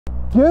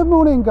Good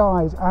morning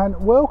guys, and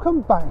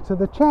welcome back to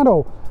the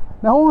channel.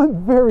 Now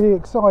I'm very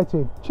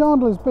excited.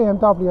 Chandlers,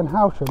 BMW and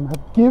Hailsham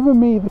have given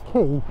me the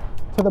key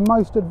to the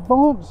most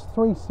advanced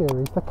 3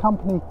 Series the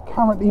company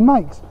currently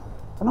makes,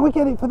 and I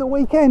get it for the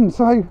weekend.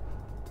 So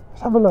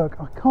let's have a look.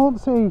 I can't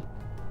see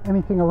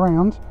anything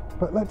around,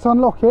 but let's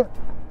unlock it.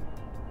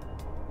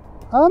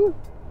 That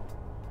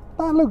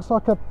looks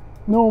like a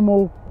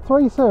normal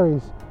 3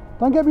 Series.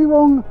 Don't get me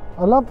wrong,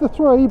 I love the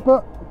 3,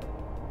 but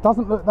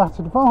doesn't look that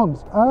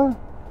advanced.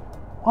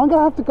 I'm going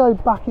to have to go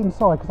back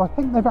inside because I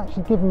think they've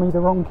actually given me the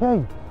wrong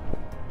key.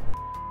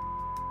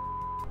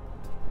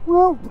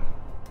 Well,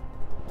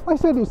 they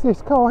said it's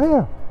this car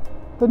here,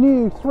 the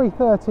new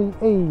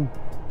 330e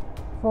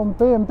from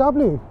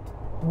BMW.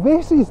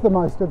 This is the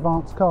most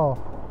advanced car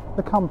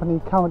the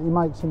company currently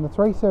makes in the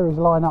 3 Series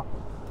lineup.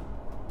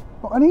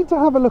 But I need to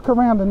have a look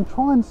around and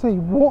try and see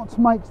what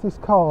makes this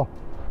car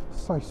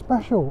so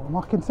special. And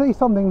I can see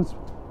something's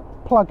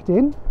plugged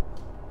in.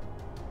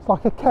 It's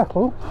like a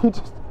kettle. You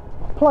just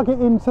plug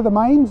it into the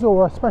mains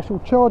or a special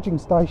charging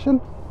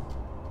station.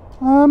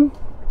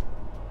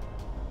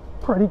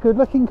 Pretty good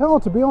looking car,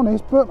 to be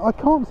honest, but I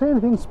can't see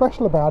anything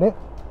special about it.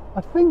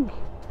 I think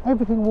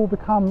everything will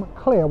become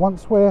clear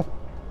once we're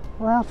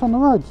out on the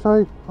road.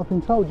 So I've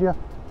been told you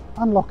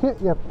unlock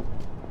it, you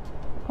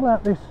pull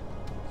out this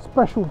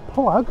special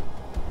plug,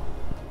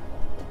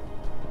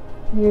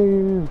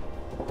 you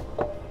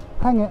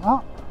hang it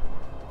up,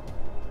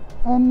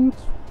 and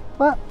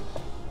that's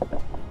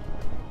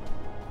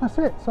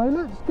it. So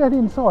let's get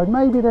inside.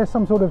 Maybe there's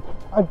some sort of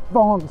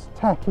advanced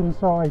tech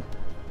inside.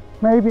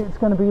 Maybe it's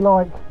going to be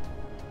like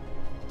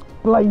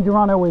Blade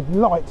Runner with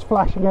lights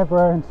flashing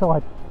everywhere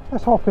inside.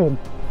 Let's hop in.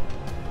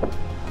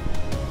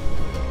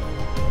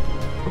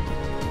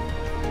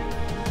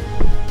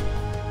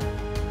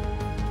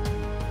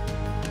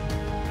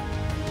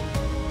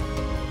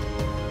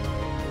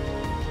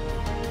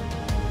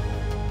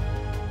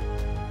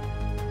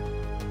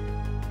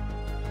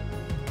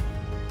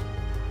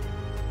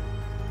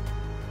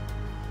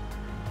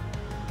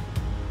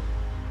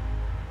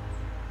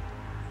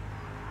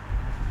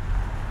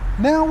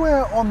 Now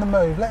we're on the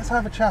move, let's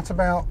have a chat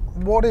about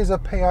what is a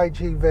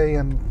PHEV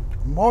and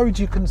why would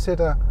you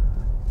consider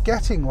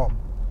getting one.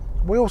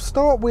 We'll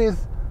start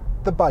with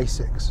the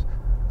basics.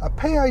 A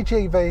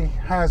PHEV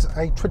has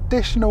a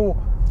traditional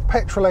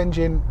petrol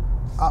engine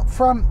up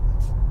front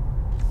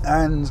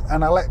and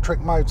an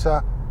electric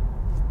motor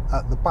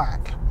at the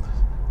back.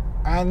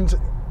 And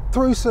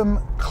through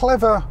some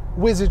clever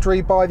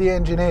wizardry by the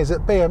engineers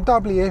at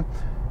BMW,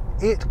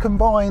 it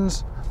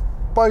combines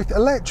both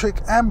electric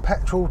and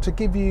petrol to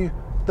give you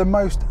the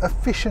most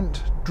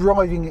efficient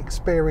driving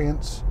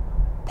experience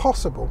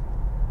possible.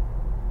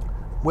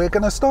 We're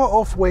going to start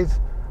off with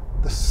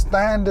the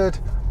standard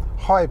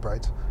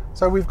hybrid.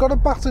 So we've got a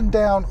button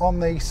down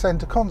on the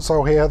center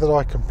console here that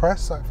I can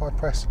press. So if I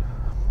press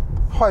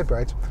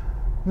hybrid,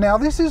 now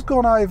this has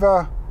gone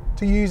over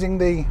to using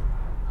the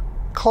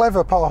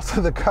clever part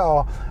of the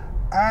car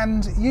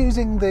and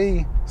using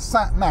the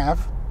sat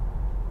nav.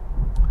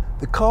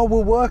 The car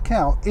will work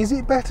out, is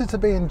it better to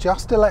be in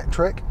just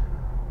electric,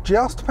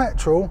 just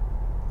petrol,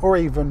 or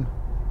even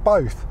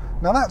both?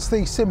 Now that's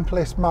the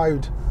simplest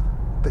mode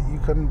that you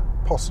can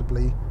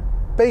possibly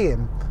be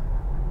in.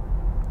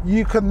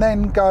 You can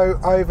then go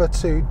over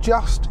to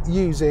just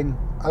using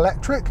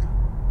electric.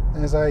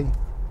 There's a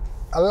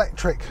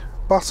electric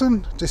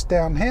button just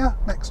down here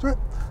next to it.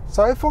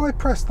 So if I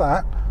press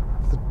that,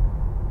 the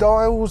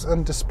dials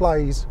and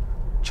displays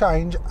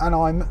change and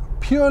I'm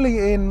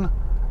purely in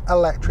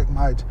electric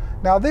mode.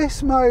 Now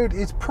this mode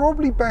is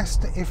probably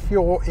best if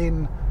you're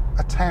in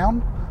a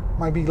town,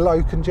 maybe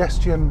low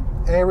congestion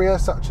area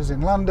such as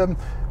in London,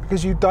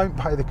 because you don't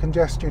pay the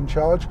congestion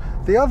charge.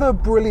 The other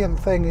brilliant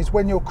thing is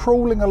when you're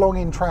crawling along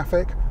in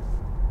traffic,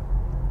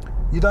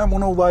 you don't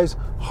want all those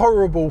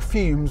horrible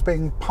fumes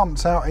being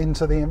pumped out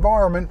into the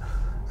environment,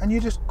 and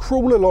you just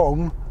crawl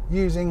along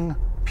using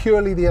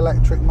purely the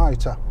electric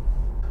motor.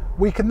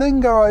 We can then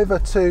go over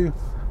to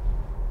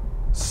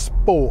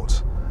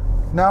Sport.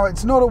 Now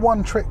it's not a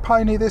one-trick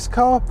pony, this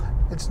car.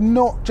 It's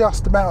not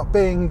just about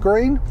being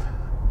green.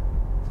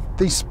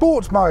 The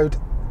Sport mode,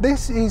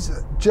 this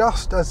is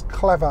just as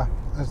clever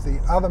as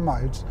the other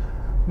modes.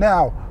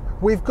 Now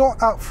we've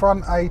got up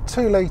front a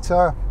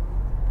 2-litre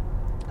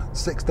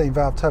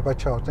 16-valve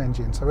turbocharged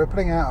engine, so we're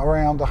putting out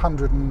around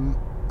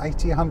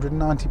 180,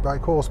 190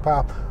 brake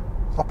horsepower.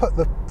 I'll put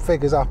the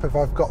figures up if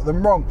I've got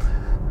them wrong.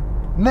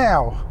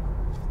 Now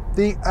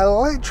the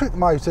electric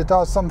motor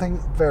does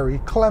something very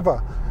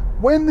clever.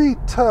 When the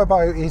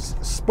turbo is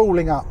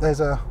spooling up, there's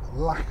a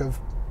lack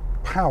of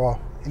power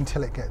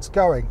until it gets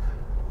going.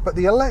 But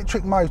the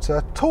electric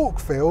motor torque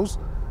feels,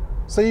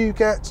 so you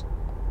get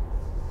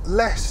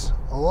less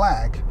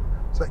lag.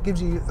 So it gives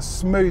you a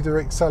smoother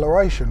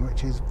acceleration,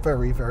 which is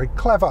very, very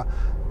clever.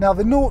 Now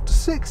the 0 to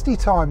 60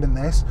 time in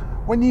this,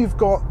 when you've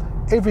got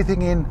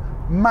everything in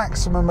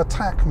maximum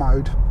attack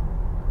mode,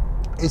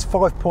 is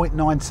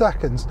 5.9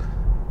 seconds.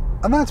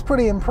 And that's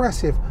pretty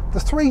impressive.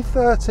 The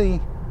 330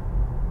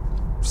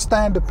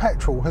 standard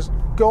petrol has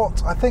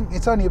got, I think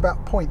it's only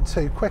about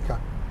 0.2 quicker.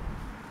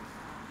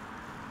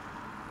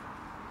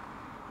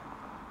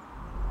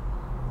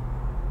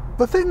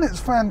 The thing that's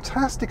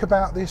fantastic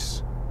about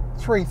this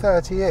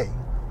 330e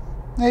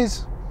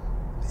is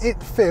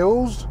it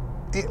feels,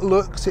 it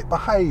looks, it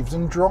behaves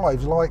and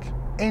drives like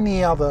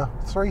any other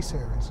 3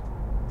 Series.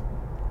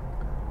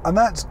 And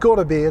that's got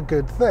to be a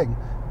good thing.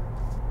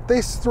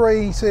 This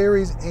 3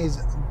 Series is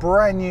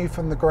brand new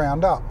from the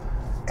ground up.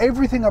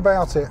 Everything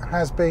about it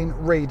has been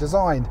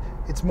redesigned.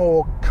 It's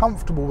more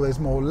comfortable, there's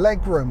more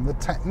legroom, the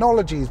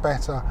technology is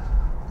better.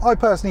 I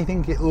personally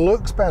think it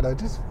looks better.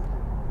 Just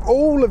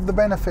all of the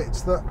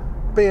benefits that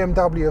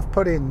BMW have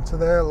put into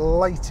their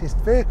latest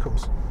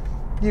vehicles,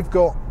 you've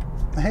got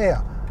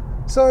here.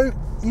 So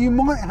you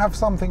might have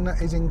something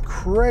that is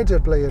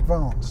incredibly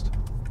advanced,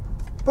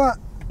 but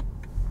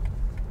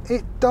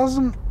it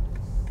doesn't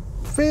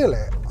feel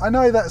it. I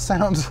know that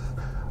sounds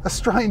a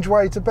strange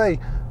way to be,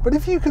 but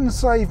if you can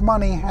save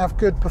money, have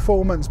good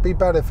performance, be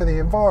better for the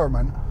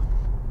environment,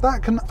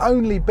 that can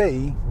only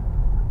be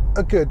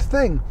a good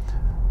thing.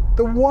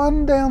 The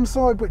one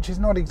downside, which is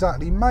not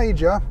exactly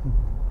major,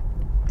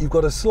 you've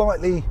got a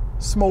slightly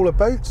smaller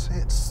boot.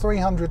 It's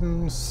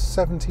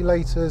 370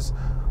 litres.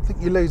 I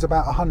think you lose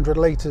about 100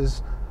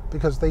 litres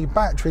because the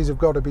batteries have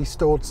got to be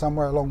stored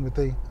somewhere along with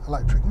the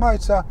electric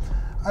motor.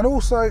 And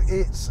also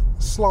it's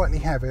slightly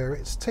heavier.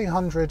 It's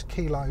 200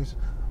 kilos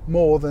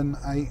more than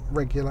a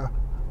regular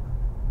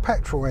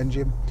petrol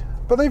engine.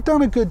 But they've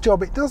done a good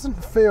job. It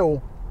doesn't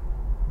feel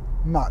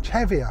much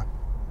heavier.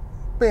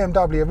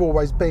 BMW have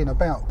always been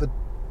about the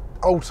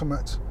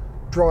ultimate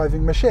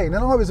driving machine,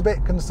 and I was a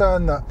bit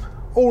concerned that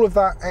all of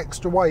that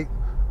extra weight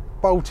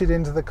bolted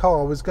into the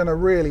car was going to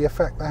really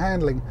affect the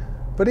handling,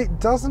 but it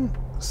doesn't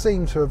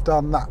seem to have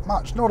done that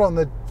much, not on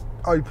the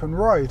open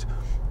road.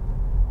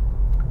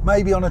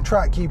 Maybe on a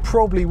track you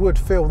probably would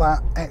feel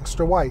that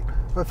extra weight,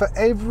 but for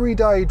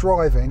everyday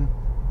driving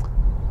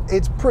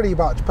it's pretty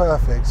much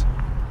perfect.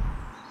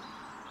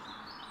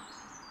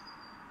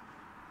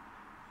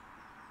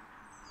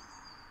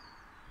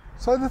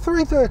 So the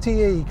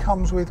 330e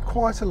comes with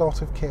quite a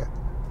lot of kit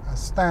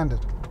as standard.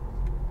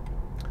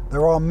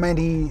 There are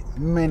many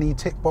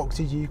tick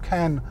boxes you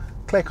can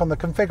click on the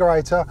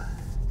configurator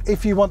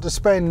if you want to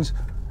spend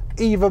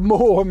even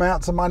more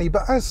amounts of money,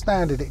 but as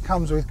standard it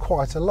comes with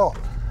quite a lot.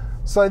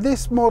 So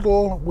this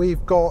model,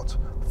 we've got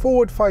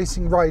forward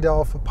facing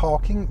radar for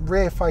parking,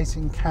 rear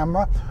facing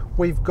camera,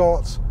 we've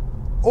got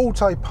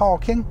auto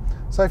parking,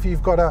 so if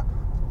you've got a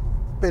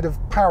bit of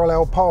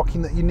parallel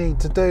parking that you need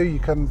to do, you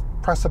can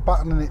press a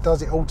button and it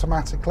does it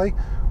automatically.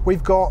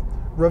 We've got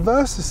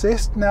reverse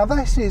assist. Now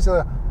this is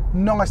a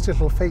nice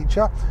little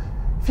feature.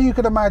 If you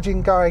could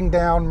imagine going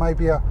down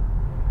maybe a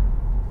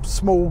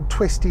small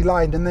twisty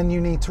lane and then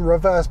you need to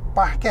reverse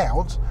back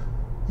out,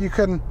 you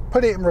can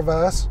put it in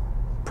reverse,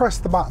 press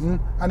the button,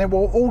 and it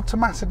will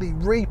automatically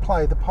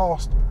replay the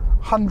past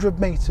 100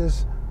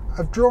 meters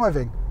of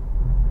driving.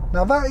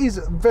 Now that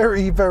is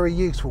very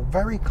useful,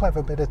 very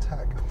clever bit of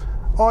tech.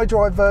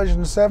 iDrive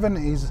version 7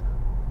 is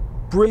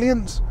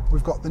brilliant.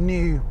 We've got the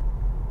new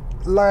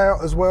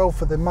layout as well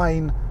for the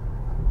main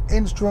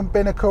instrument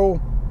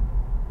binnacle,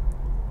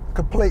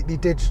 completely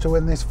digital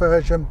in this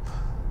version.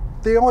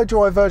 The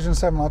iDrive version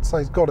 7 I'd say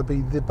has got to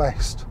be the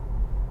best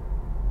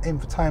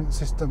infotainment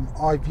system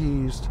I've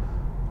used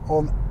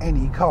on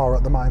any car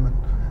at the moment.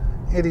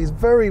 It is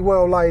very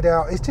well laid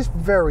out, it's just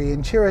very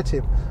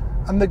intuitive,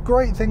 and the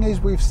great thing is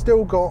we've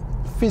still got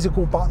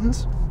physical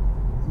buttons.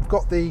 We've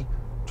got the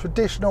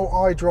traditional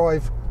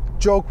iDrive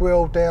jog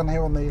wheel down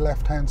here on the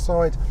left hand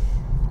side,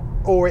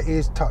 or it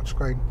is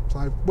touchscreen, so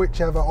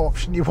whichever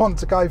option you want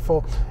to go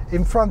for.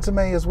 In front of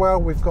me as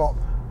well we've got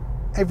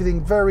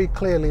everything very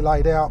clearly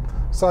laid out.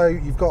 So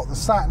you've got the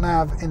sat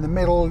nav in the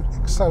middle,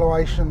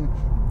 acceleration,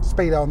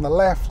 speed on the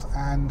left,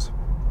 and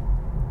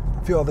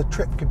a few other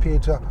trip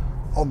computer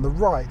on the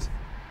right.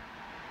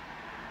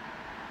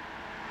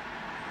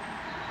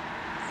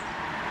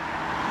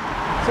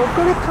 So I've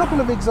got a couple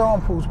of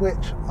examples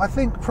which I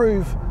think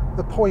prove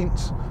the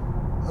point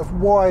of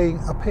why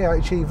a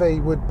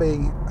PHEV would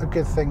be a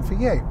good thing for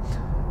you.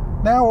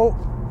 Now,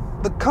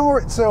 the car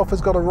itself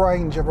has got a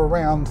range of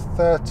around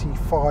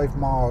 35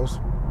 miles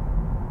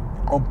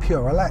on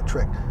pure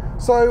electric.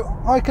 So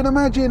I can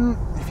imagine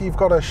if you've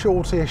got a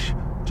shortish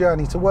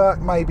journey to work,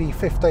 maybe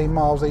 15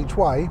 miles each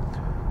way,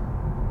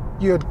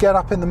 you'd get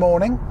up in the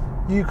morning,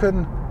 you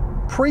can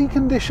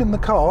precondition the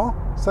car,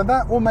 so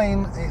that will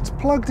mean it's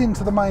plugged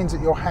into the mains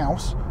at your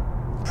house,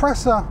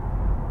 press a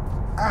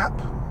app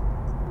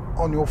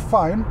on your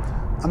phone,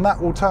 and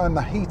that will turn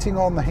the heating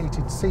on, the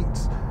heated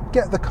seats,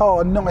 get the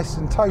car nice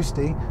and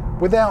toasty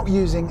without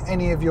using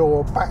any of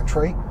your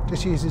battery,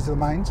 just uses the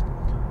mains.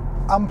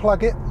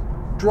 Unplug it,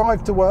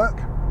 drive to work,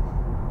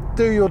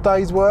 do your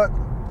day's work,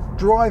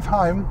 drive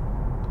home,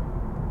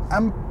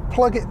 and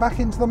plug it back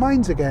into the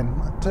mains again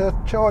to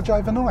charge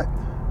overnight.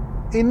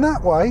 In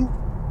that way,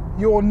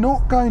 you're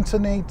not going to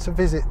need to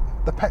visit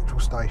the petrol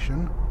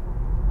station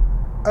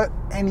at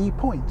any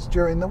point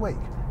during the week.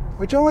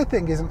 which I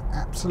think is an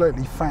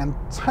absolutely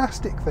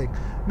fantastic thing.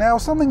 Now,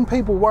 something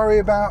people worry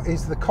about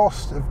is the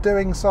cost of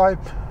doing so,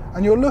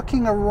 and you're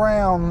looking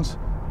around,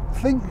 I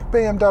think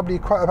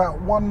BMW quote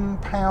about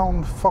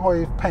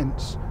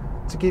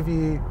 £1.05 to give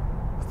you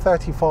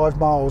 35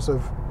 miles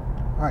of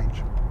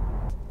range.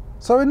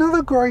 So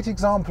another great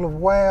example of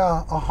where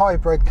a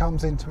hybrid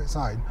comes into its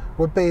own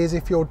would be as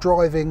if you're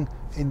driving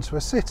into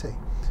a city.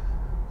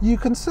 You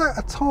can set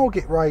a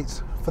target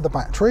rate for the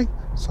battery,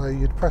 so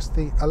you'd press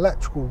the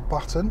electrical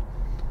button,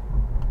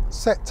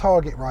 set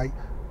target rate,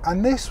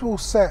 and this will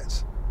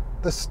set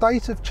the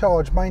state of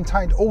charge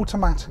maintained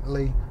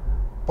automatically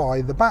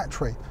by the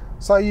battery.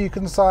 So you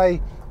can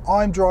say,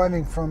 I'm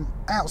driving from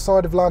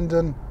outside of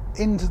London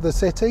into the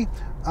city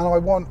and I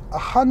want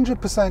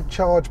 100%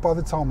 charge by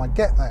the time I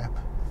get there.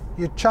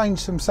 You'd change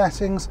some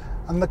settings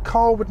and the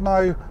car would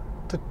know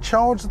to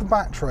charge the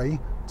battery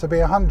to be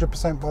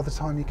 100% by the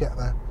time you get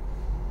there.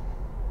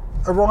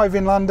 Arrive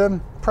in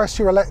London, press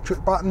your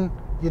electric button,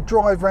 you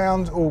drive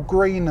round all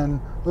green and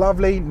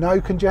lovely,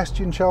 no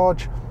congestion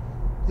charge.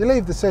 You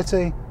leave the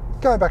city,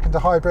 go back into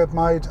hybrid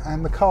mode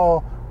and the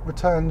car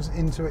returns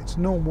into its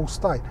normal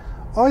state.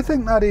 I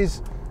think that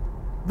is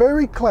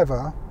very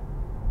clever.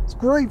 It's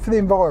great for the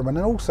environment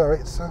and also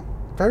it's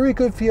very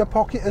good for your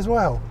pocket as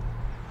well.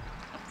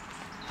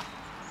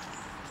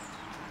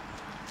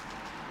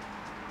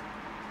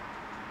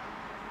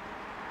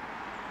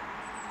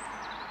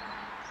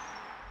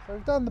 So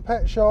we've done the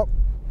pet shop,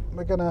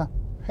 we're going to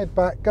head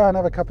back, go and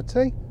have a cup of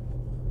tea.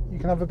 You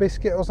can have a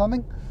biscuit or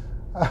something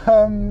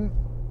and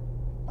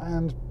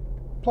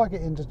plug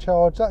it into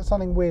charge. That's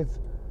something with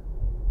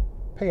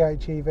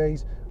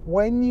PHEVs.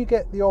 When you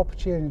get the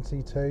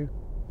opportunity to,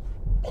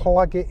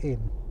 plug it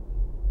in.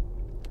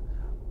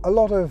 A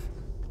lot of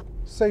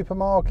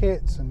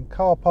supermarkets and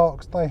car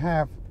parks, they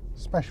have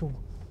special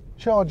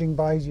charging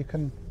bays you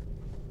can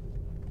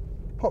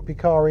pop your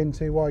car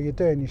into while you're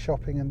doing your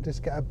shopping and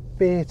just get a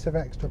bit of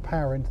extra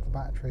power into the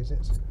batteries.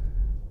 It's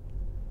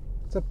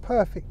a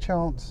perfect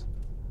chance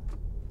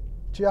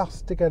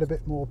just to get a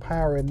bit more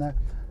power in there.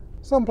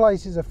 Some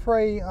places are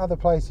free, other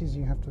places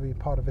you have to be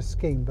part of a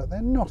scheme, but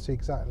they're not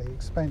exactly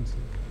expensive.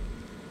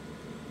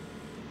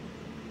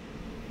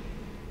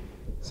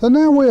 So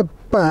now we're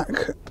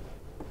back,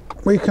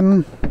 we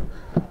can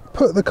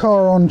put the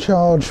car on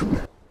charge,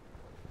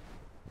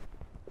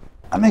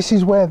 and this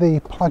is where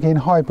the plug-in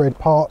hybrid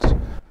part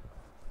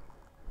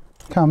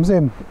comes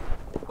in.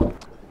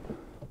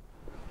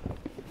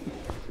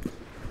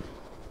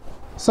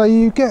 So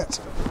you get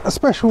a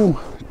special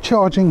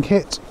charging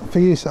kit for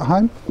use at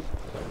home,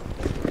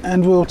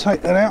 and we'll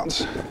take that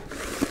out.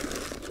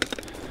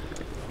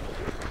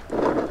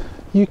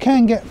 You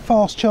can get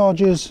fast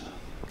chargers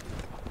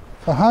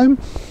for home.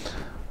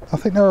 I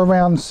think they're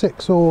around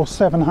 £600 or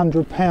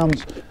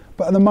 £700,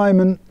 but at the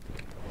moment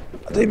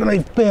I do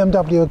believe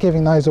BMW are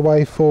giving those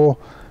away for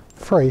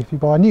free if you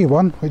buy a new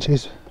one, which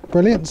is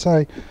brilliant.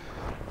 So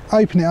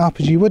open it up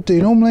as you would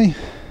do normally,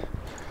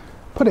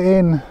 put it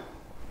in,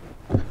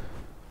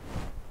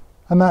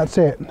 and that's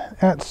it.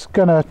 That's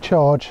gonna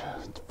charge.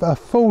 A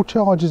full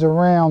charge is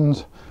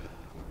around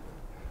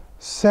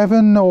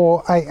 7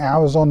 or 8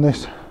 hours on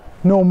this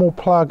normal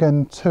plug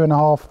and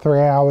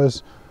 2.5–3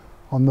 hours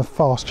on the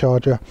fast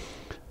charger.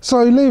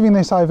 So leaving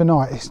this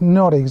overnight is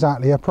not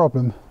exactly a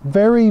problem.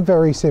 Very,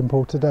 very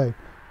simple to do.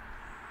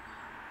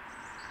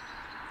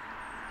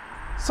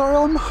 So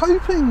I'm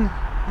hoping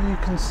you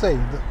can see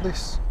that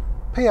this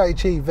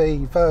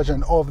PHEV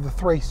version of the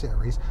 3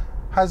 Series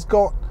has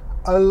got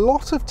a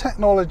lot of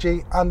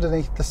technology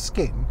underneath the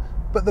skin,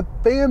 but the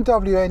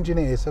BMW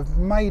engineers have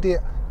made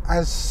it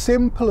as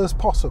simple as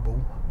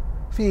possible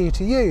for you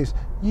to use.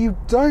 You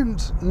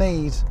don't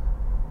need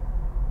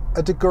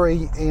a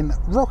degree in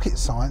rocket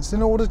science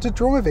in order to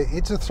drive it.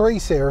 It's a 3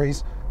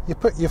 Series, you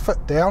put your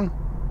foot down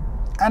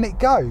and it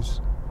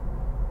goes.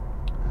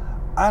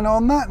 And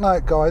on that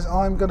note guys,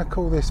 I'm going to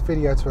call this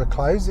video to a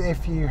close.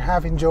 If you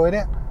have enjoyed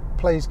it,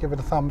 please give it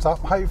a thumbs up.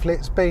 Hopefully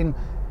it's been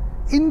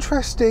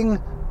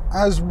interesting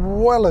as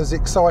well as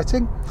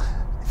exciting.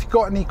 If you've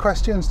got any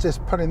questions,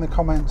 just put in the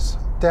comments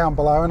down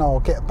below and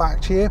I'll get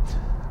back to you.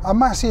 A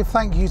massive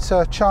thank you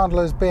to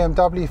Chandlers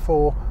BMW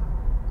for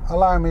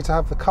allowing me to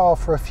have the car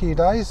for a few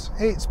days.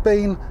 It's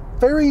been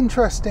very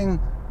interesting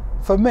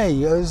for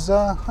me, as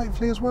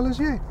hopefully as well as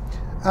you.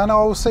 And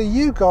I'll see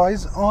you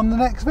guys on the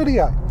next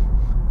video.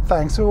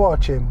 Thanks for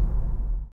watching.